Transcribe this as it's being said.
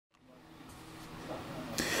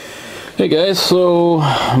Hey guys, so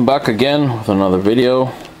I'm back again with another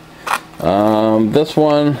video. This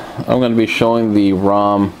one I'm going to be showing the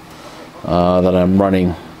ROM that I'm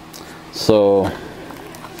running. So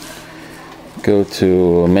go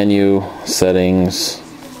to menu, settings,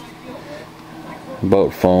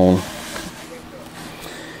 about phone,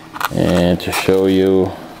 and to show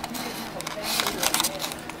you,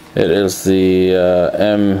 it is the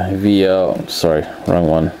MVL, sorry, wrong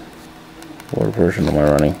one. What version am I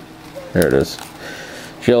running? Here it is.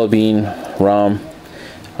 JellyBean Rom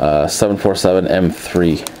 747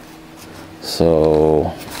 M3.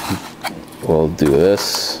 So we'll do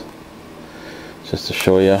this just to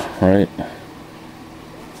show you, right?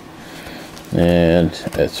 And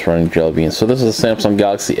it's running JellyBean. So this is a Samsung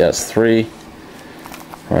Galaxy S3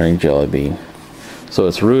 running JellyBean. So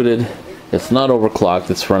it's rooted, it's not overclocked,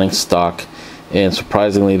 it's running stock. And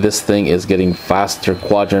surprisingly, this thing is getting faster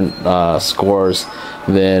Quadrant scores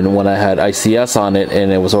than when I had ICS on it and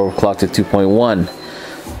it was overclocked at 2.1.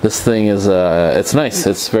 This thing is, it's nice,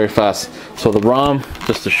 it's very fast. So the ROM,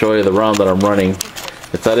 just to show you the ROM that I'm running,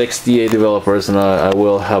 it's at XDA Developers, and I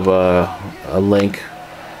will have a link.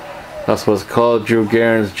 That's what it's called, Drew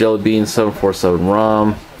Garen's JellyBean 747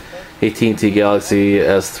 ROM, AT&T Galaxy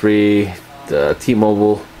S3,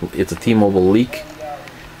 T-Mobile, it's a T-Mobile leak.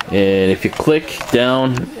 And if you click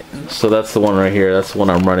down, so that's the one right here, that's the one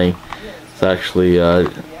I'm running. It's actually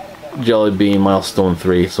JellyBean MileStone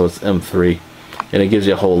 3, so it's M3, and it gives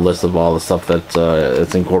you a whole list of all the stuff that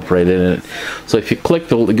it's incorporated in it. So if you click,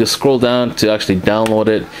 you scroll down to actually download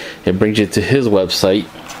it, it brings you to his website.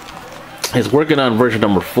 He's working on version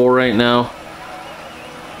number 4 right now,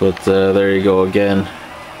 but there you go again.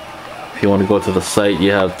 If you want to go to the site,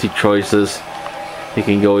 you have 2 choices. You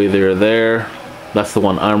can go either there. That's the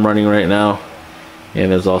one I'm running right now,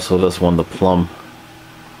 and there's also this one, the Plum.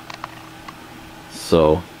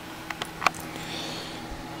 So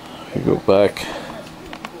you go back,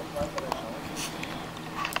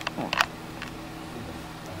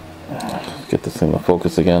 get this thing to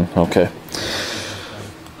focus again. Okay,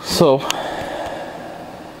 so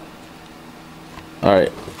all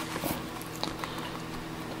right.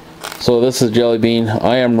 So this is JellyBean.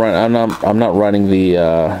 I'm not running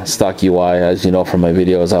the stock UI, as you know from my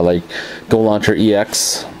videos. I like Go Launcher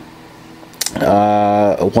EX.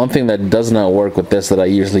 One thing that does not work with this that I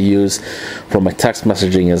usually use for my text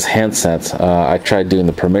messaging is handset. I tried doing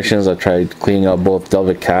the permissions. I tried cleaning up both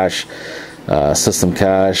Delta cache, system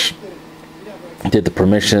cache. Did the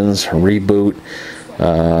permissions, reboot,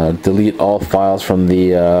 delete all files from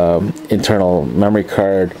the internal memory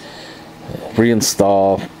card.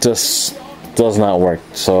 Reinstall, just does not work.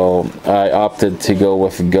 So I opted to go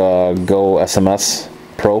with Go SMS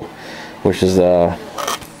Pro, which is I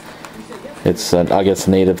guess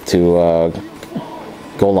native to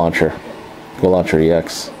Go Launcher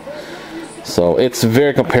EX. So it's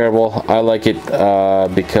very comparable. I like it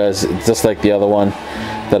because it's just like the other one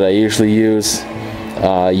that I usually use.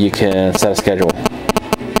 You can set a schedule,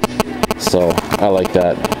 so I like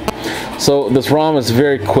that. So this ROM is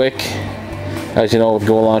very quick. As you know, with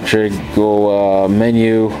Go Launcher, go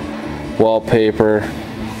menu, wallpaper,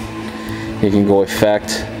 you can go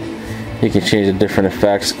effect, you can change the different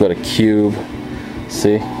effects, go to cube,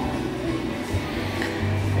 see,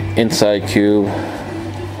 inside cube,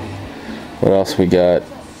 what else we got,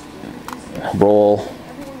 roll,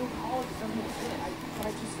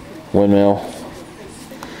 windmill,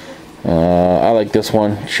 I like this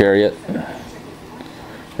one, chariot,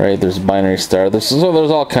 right, there's binary star, there's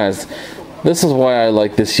all kinds. This is why I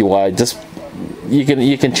like this UI. Just you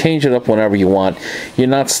can change it up whenever you want. You're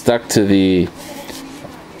not stuck to the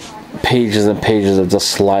pages and pages of just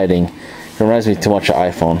sliding. It reminds me too much of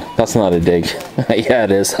iPhone. That's not a dig. Yeah,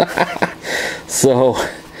 it is. So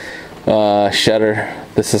shutter.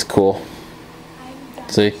 This is cool.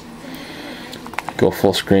 See, go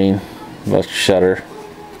full screen. Let's shutter.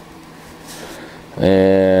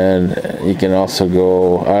 And you can also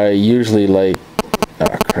go. I usually like.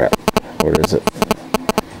 Oh crap. Where is it?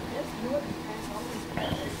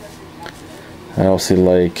 I also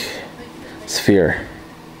like sphere,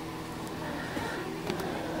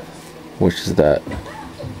 which is that.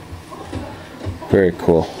 Very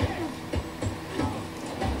cool.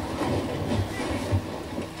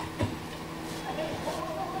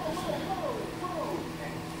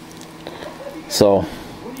 So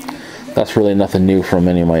that's really nothing new from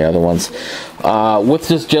any of my other ones. With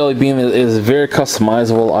this JellyBean, it is very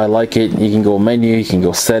customizable. I like it. You can go menu, you can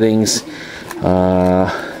go settings.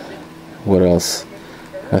 What else?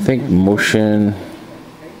 I think motion.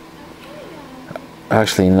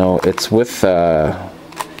 Actually, no. It's with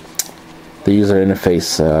the user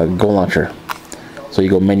interface Go launcher. So you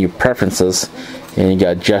go menu preferences and you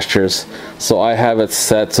got gestures. So I have it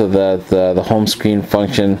set so that the home screen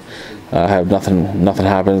function, I have nothing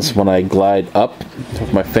happens. When I glide up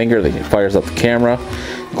with my finger, it fires up the camera.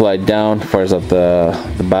 Glide down, fires up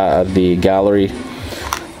the gallery.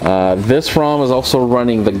 This ROM is also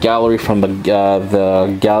running the gallery from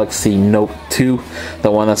the Galaxy Note 2, the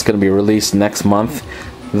one that's going to be released next month.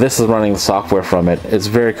 This is running the software from it. It's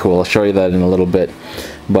very cool. I'll show you that in a little bit.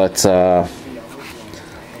 But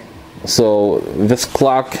so this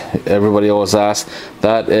clock, everybody always asks,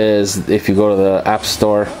 that is, if you go to the App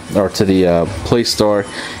Store or to the Play Store,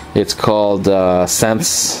 it's called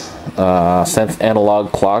Sense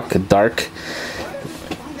Analog Clock Dark.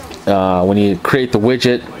 When you create the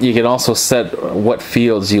widget, you can also set what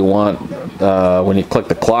fields you want when you click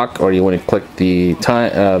the clock, or when you click the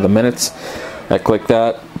time, the minutes. I click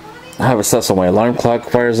that. I have it set so my alarm clock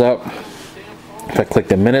fires up. If I click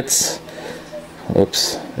the minutes,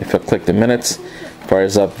 if I click the minutes, it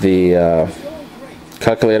fires up the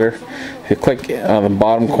calculator. If you click on the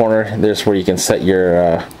bottom corner, there's where you can set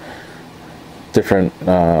your different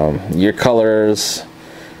your colors,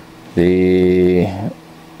 the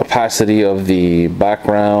opacity of the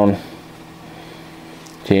background,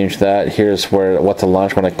 change that. Here's what to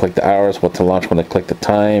launch when I click the hours, what to launch when I click the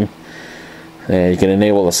time, and you can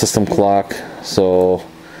enable the system clock. So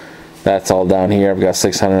that's all down here. I've got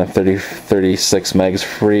 636 megs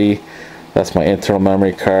free. That's my internal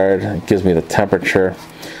memory card. It gives me the temperature,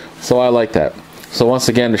 so I like that. So once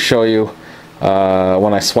again, to show you,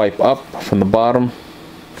 when I swipe up from the bottom,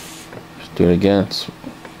 just do it again.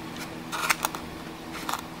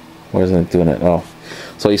 Why isn't it doing it? Oh,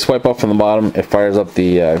 so you swipe up from the bottom, it fires up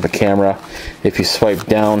the camera. If you swipe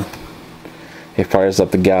down, it fires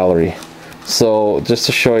up the gallery. So just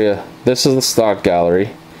to show you, this is the stock gallery,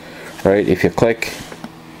 right? If you click,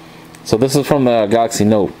 so this is from the Galaxy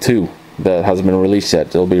Note 2 that hasn't been released yet.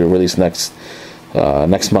 It'll be released next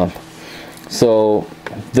month. So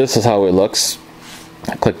this is how it looks.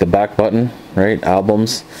 I click the back button, right?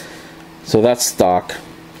 Albums. So that's stock.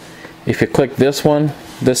 If you click this one,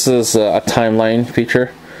 this is a timeline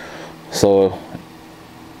feature. So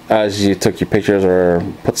as you took your pictures or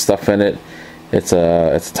put stuff in it, it's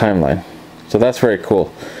a timeline. So that's very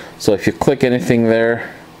cool. So if you click anything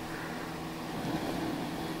there,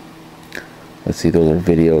 let's see, those are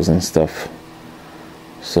videos and stuff.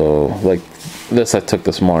 So like this I took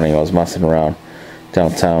this morning. I was messing around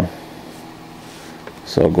downtown.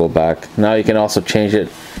 So go back. Now you can also change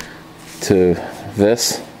it to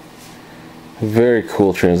this. Very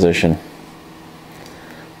cool transition.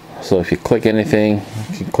 So if you click anything,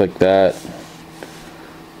 you can click that.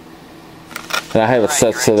 And I have it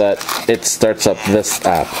set so that it starts up this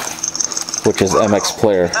app, which is MX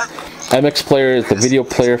Player. MX Player is the video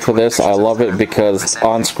player for this. I love it because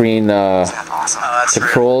on-screen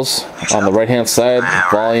controls on the right-hand side,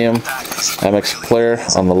 volume. MX Player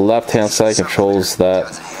on the left-hand side controls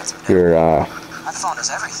your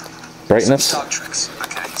brightness.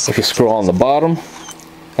 If you scroll on the bottom,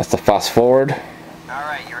 that's the fast forward.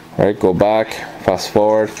 Right, go back, fast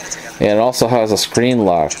forward, and it also has a screen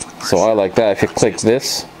lock. So I like that. If you click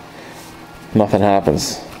this, nothing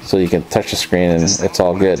happens. So you can touch the screen and it's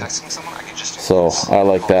all good. So I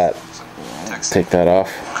like that. Take that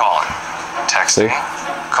off. Call it. Texting.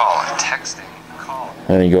 Call it. Texting. Call it.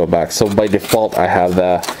 And you go back. So by default, I have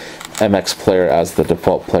the MX Player as the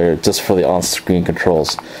default player, just for the on-screen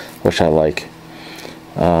controls, which I like.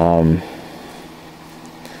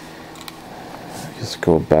 Just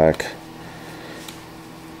go back.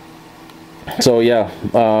 So yeah,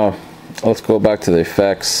 let's go back to the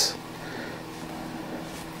effects.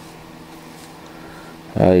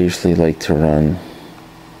 I usually like to run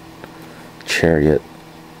Chariot.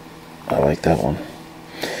 I like that one.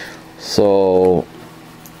 So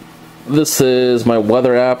this is my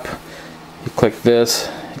weather app. You click this,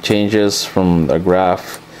 it changes from a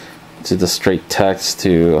graph to the straight text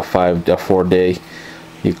to a 4-day.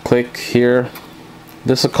 You click here.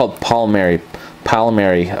 This is called Palmary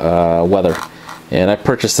weather, and I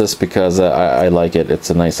purchased this because I like it. It's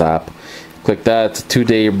a nice app. Click that. It's a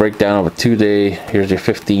 2-day breakdown of a 2-day. Here's your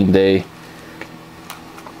 15-day,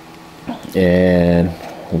 and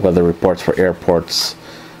weather reports for airports.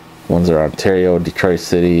 Ones are Ontario, Detroit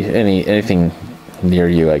City, anything near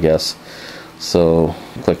you, I guess. So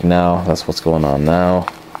click now. That's what's going on now.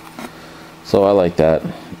 So I like that.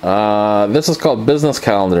 This is called Business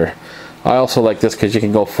Calendar. I also like this because you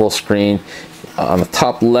can go full screen. On the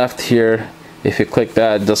top left here, if you click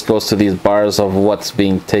that, it just goes to these bars of what's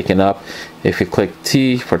being taken up. If you click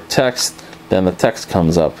T for text, then the text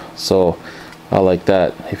comes up. So I like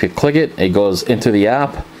that. If you click it, it goes into the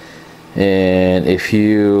app, and if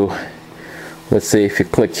you, let's say if you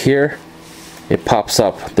click here, it pops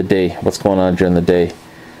up the day, what's going on during the day.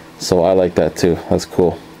 So I like that too. That's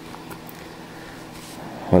cool.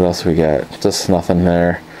 What else we got? Just nothing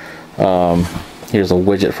there. Here's a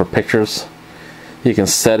widget for pictures. You can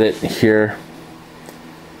set it here.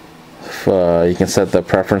 You can set the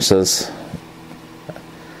preferences.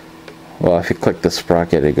 Well, if you click the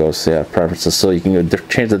sprocket, it goes, yeah, preferences. So you can go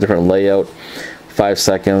change the different layout. 5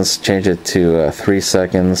 seconds, change it to 3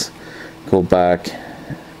 seconds. Go back.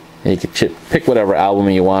 And you can pick whatever album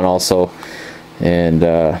you want also, and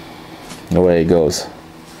away it goes.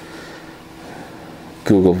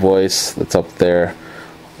 Google Voice, that's up there.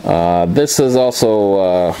 This is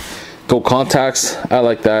also Go Contacts. I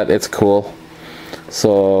like that. It's cool.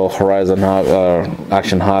 So Horizon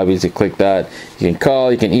Action Hobbies, you click that, you can call,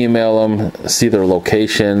 you can email them, see their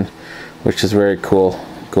location, which is very cool.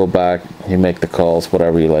 Go back, you make the calls,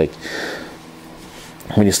 whatever you like.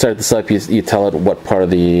 When you start this up, you tell it what part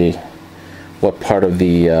of the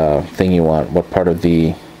thing you want, what part of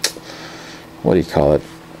the, what do you call it,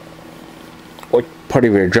 what part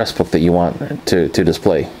of your address book that you want to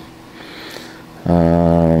display.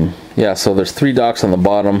 Yeah, so there's 3 docks on the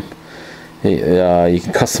bottom. You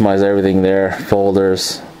can customize everything there.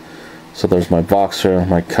 Folders. So there's my Voxer,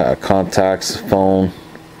 my contacts, phone,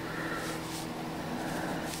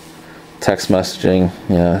 text messaging.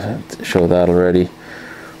 Yeah, show that already.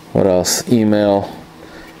 What else? Email.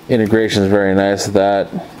 Integration is very nice. That.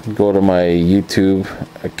 Go to my YouTube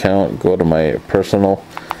account. Go to my personal.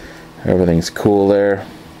 Everything's cool there.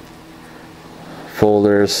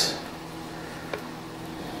 Folders.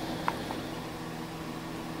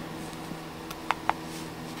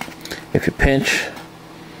 If you pinch,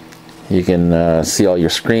 you can see all your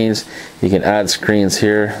screens. You can add screens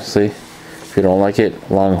here. See, if you don't like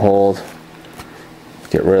it, long hold,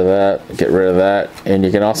 get rid of that, get rid of that, and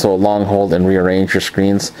you can also long hold and rearrange your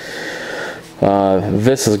screens.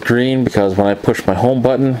 This is green because when I push my home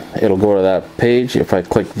button, it'll go to that page. If I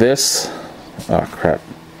click this, oh crap,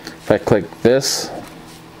 if I click this,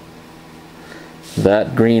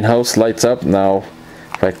 that greenhouse lights up. Now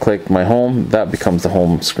if I click my home, that becomes the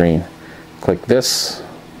home screen. Click this,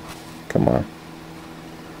 come on.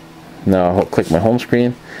 Now I'll click my home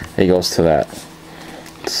screen, it goes to that.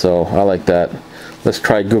 So I like that. Let's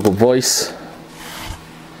try Google Voice.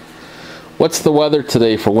 What's the weather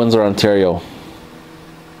today for Windsor, Ontario?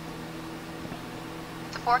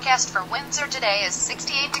 The forecast for Windsor today is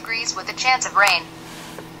 68 degrees with a chance of rain.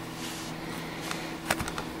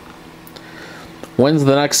 When's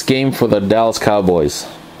the next game for the Dallas Cowboys?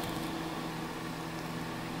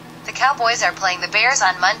 The Cowboys are playing the Bears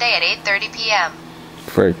on Monday at 8:30 p.m.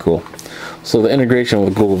 Very cool. So the integration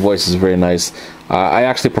with Google Voice is very nice. I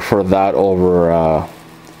actually prefer that over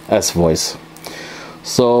S Voice.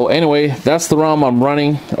 So anyway, that's the ROM I'm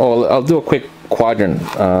running. Oh, I'll do a quick Quadrant,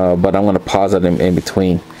 but I'm going to pause it in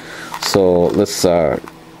between. So let's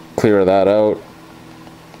clear that out.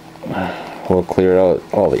 We'll clear out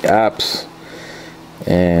all the apps,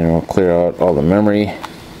 and we'll clear out all the memory,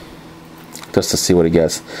 just to see what it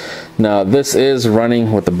gets. Now this is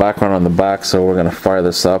running with the background on the back, so we're going to fire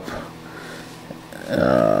this up.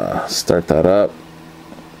 Start that up,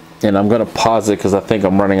 and I'm going to pause it because I think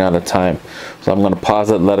I'm running out of time. So I'm going to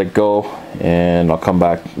pause it, let it go, and I'll come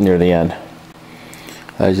back near the end.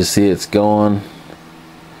 As you see, it's going.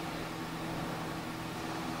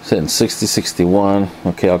 It's hitting 60, 61.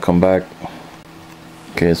 Okay, I'll come back.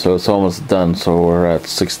 Okay, so it's almost done. So we're at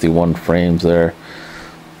 61 frames there.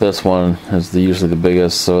 This one is usually the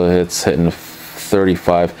biggest, so it's hitting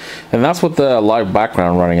 35, and that's with the live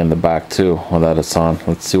background running in the back too, while that it's on.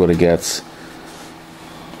 Let's see what it gets.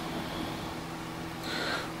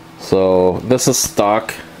 So this is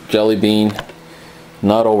stock JellyBean,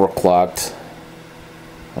 not overclocked.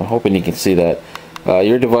 I'm hoping you can see that.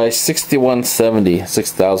 Your device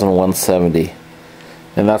 6170,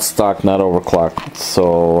 and that's stock, not overclocked.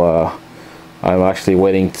 So I'm actually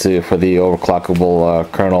waiting for the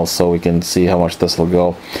overclockable kernel so we can see how much this will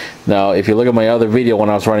go. Now if you look at my other video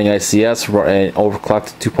when I was running ICS and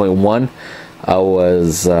overclocked to 2.1,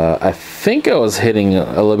 I think I was hitting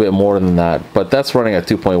a little bit more than that, but that's running at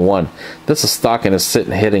 2.1. This is stock and it's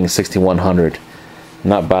hitting 6100.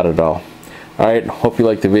 Not bad at all. Alright, hope you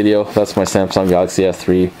liked the video. That's my Samsung Galaxy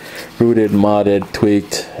S3, rooted, modded,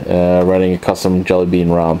 tweaked, running a custom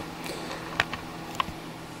JellyBean ROM.